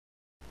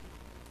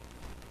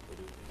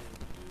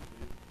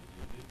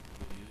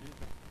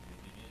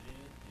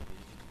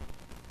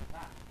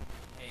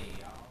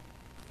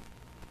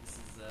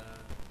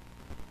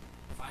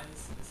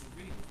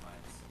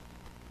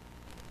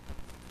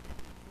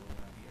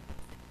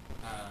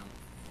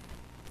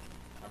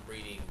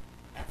reading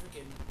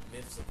African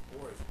Myths of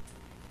Origin to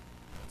you.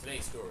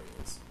 Today's story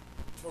is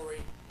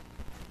Ture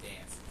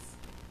Dances.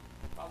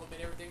 Follow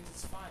me and everything's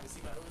just fine to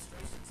see my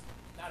illustrations.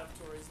 Not of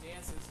Ture's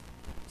dances,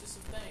 just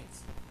some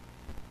things.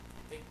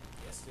 I think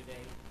yesterday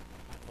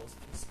I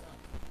posted a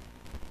skunk.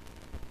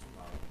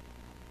 Tomorrow,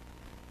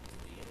 to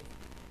be anything.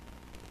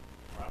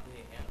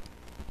 Probably an animal.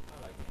 I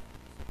like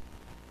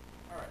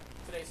animals. Alright,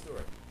 today's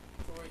story.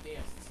 Ture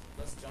Dances.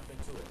 Let's jump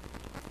into it.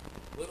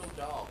 Little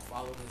dog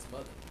followed his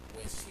mother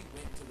when she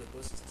went to the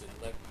bushes to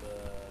collect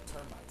the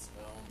termites.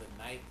 On the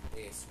night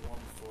they had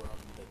swarmed from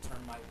the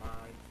termite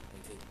mine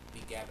and could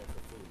be gathered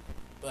for food.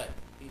 But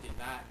he did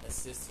not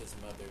assist his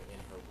mother in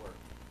her work.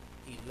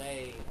 He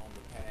lay on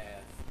the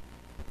path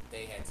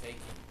they had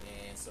taken,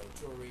 and so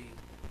Ture,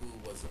 who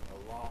was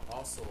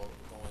also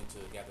going to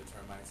gather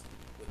termites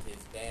with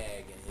his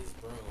bag and his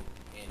broom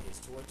and his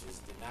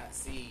torches, did not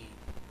see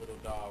little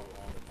dog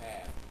on the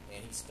path,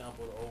 and he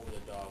stumbled over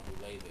the dog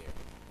who lay there.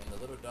 And the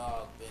little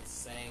dog then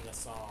sang a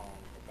song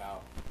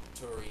about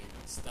Ture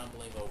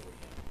stumbling over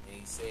him, and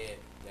he said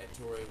that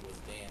Ture was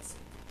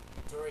dancing.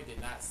 Ture did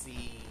not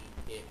see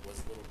it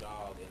was little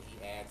dog, and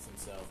he asked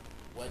himself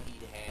what he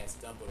had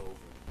stumbled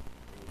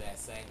over that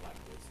sang like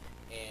this.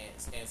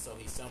 And so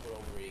he stumbled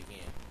over it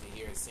again to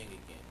hear it sing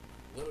again.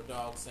 Little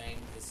dog sang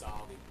his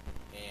song,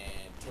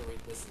 and Ture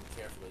listened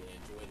carefully and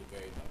enjoyed it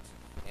very much.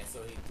 And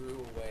so he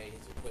threw away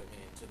his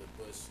equipment into the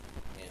bush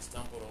and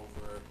stumbled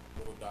over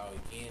little dog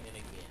again and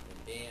again and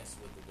danced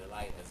with the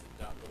delight as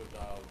the little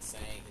dog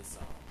sang his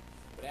song.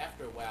 But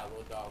after a while,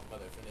 little dog's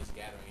mother finished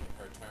gathering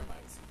her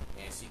termites,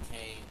 and she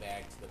came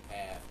back to the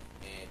path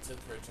and took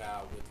her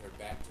child with her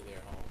back to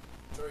their home.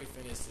 Ture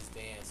finished his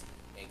dance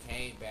and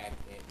came back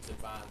to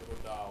find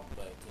little dog,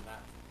 but could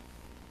not.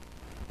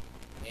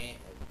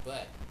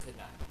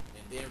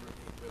 And then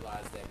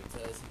realized that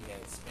because he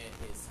had spent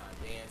his time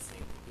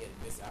dancing, he had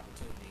missed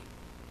opportunity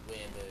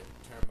when the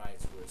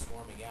termites were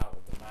swarming out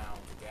of the mound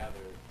to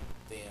gather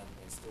them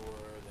and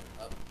store them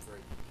up for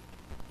eating.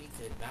 He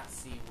could not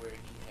see where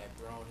he had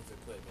thrown his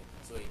equipment,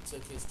 so he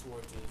took his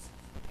torches,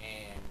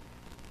 and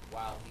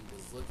while he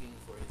was looking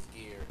for his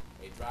gear,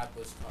 a dry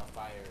bush caught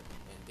fire,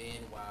 and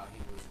then while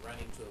he was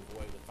running to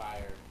avoid the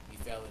fire, he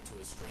fell into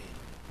a stream.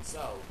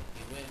 So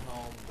he went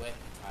home wet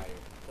and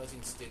tired,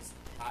 clutching sticks,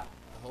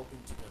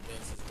 hoping to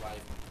convince his wife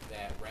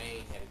that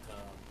rain had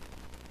come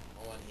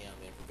on him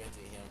and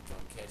prevented him from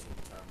catching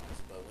the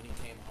termites. But when he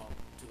came home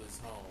to his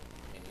home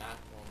and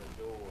knocked on the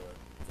door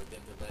for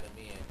them to let him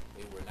in,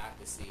 they were not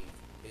deceived.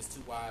 His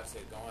two wives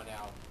had gone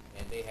out,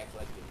 and they had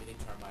collected many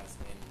termites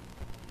in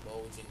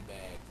bulging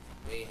bags.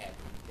 They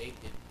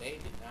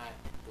did not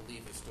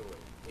believe his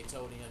story. They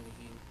told him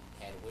he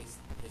had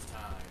wasted his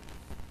time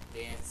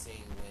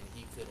dancing when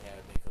he could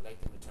have been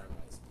collecting the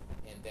termites,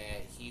 and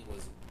that he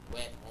was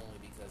wet only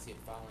because he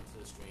had fallen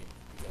into the stream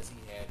because he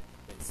had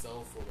been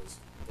so foolish.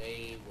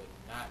 They would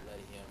not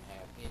let him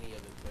have any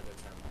of the other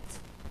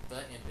termites.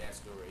 The end of that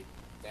story.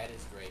 That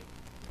is great.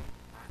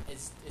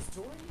 Is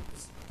Ture?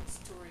 Is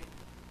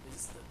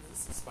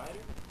this a spider?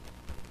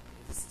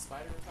 Is this the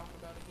spider we're talking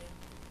about again?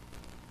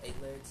 8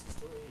 legs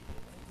story.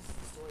 This is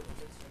the story of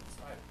the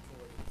spider.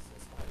 Ture is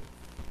a spider.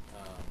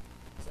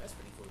 So that's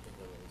pretty cool to think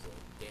of it as a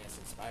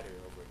dancing spider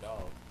over a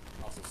dog.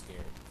 Also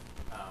scared.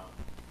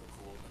 But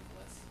cool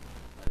nonetheless.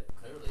 But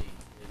clearly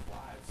his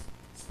wives,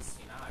 his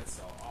eyes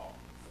saw all.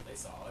 So they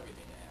saw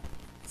everything that happened.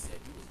 He said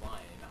you was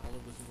lying. And not only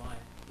was you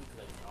lying, you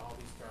collected all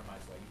these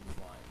termites while you was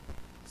lying.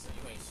 So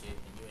you ain't shit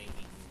and you ain't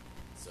eating.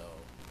 So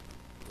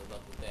good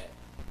luck with that,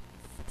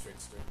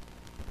 trickster.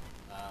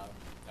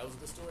 That was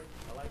a good story.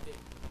 I liked it.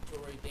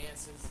 Ture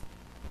Dances.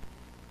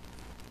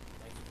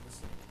 Thank you for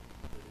listening.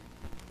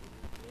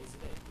 Today's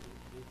the day.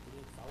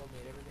 Follow me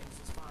at Everything's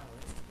Just Fine on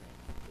Instagram.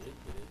 The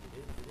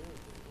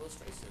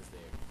illustrations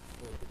there.